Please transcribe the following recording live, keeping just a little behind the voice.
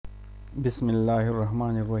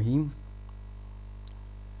Bismillahirrahmanirrahim.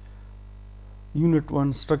 Unit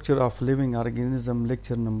 1, Structure of Living Organism,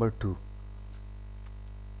 Lecture number 2.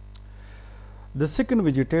 The second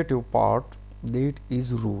vegetative part, that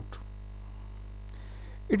is root.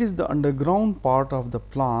 It is the underground part of the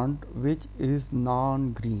plant which is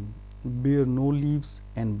non-green, bear no leaves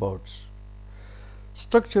and buds.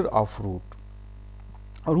 Structure of root.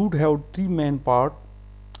 Root have three main parts: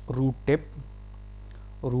 root tip,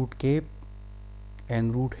 root cape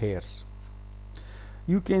and root hairs.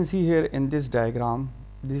 You can see here in this diagram,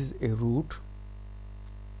 this is a root,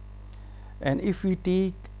 and if we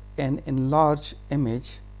take an enlarged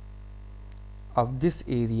image of this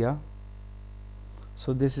area,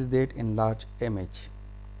 so this is that enlarged image.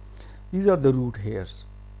 These are the root hairs.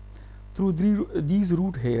 Through these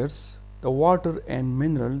root hairs, the water and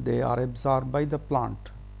mineral, they are absorbed by the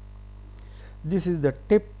plant. This is the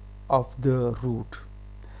tip of the root.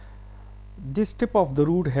 This tip of the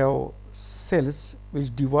root have cells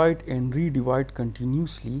which divide and redivide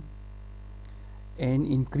continuously and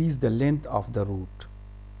increase the length of the root.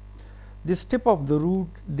 This tip of the root,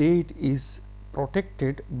 that is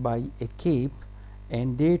protected by a cape,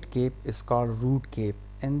 and that cape is called root cape.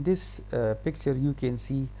 In this picture you can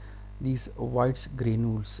see these white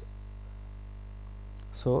granules.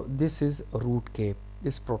 So this is root cape.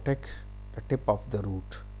 This protects the tip of the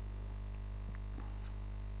root.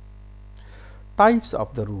 Types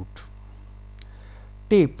of the root.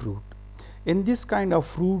 Tape root. In this kind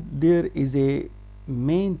of root, there is a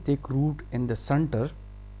main thick root in the center,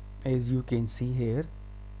 as you can see here,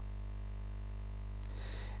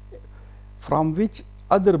 from which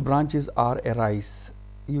other branches are arise.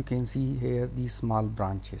 You can see here these small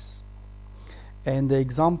branches, and the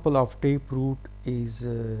example of tape root is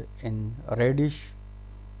in radish,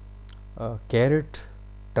 carrot,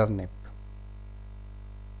 turnip.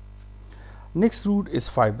 Next root is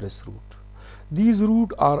fibrous root. These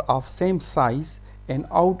roots are of same size and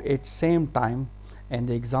out at same time, and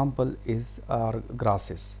the example is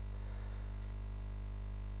grasses.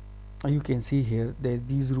 You can see here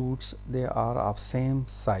these roots, they are of same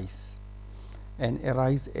size and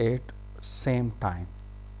arise at same time.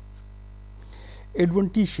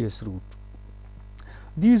 Adventitious root.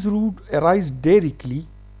 These roots arise directly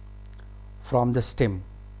from the stem,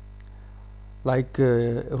 like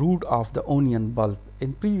root of the onion bulb.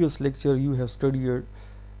 In previous lecture you have studied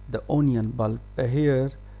the onion bulb.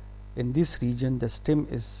 Here in this region the stem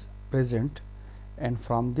is present, and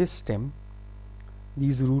from this stem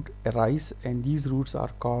these roots arise, and these roots are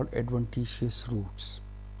called adventitious roots.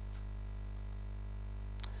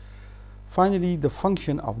 Finally, the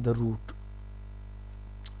function of the root.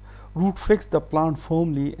 Root fix the plant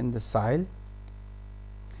firmly in the soil,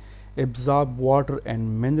 absorb water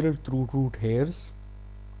and mineral through root hairs.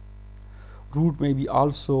 Root may be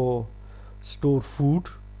also store food.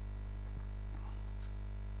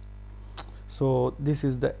 So this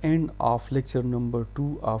is the end of lecture number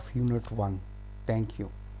 2 of unit 1. Thank you.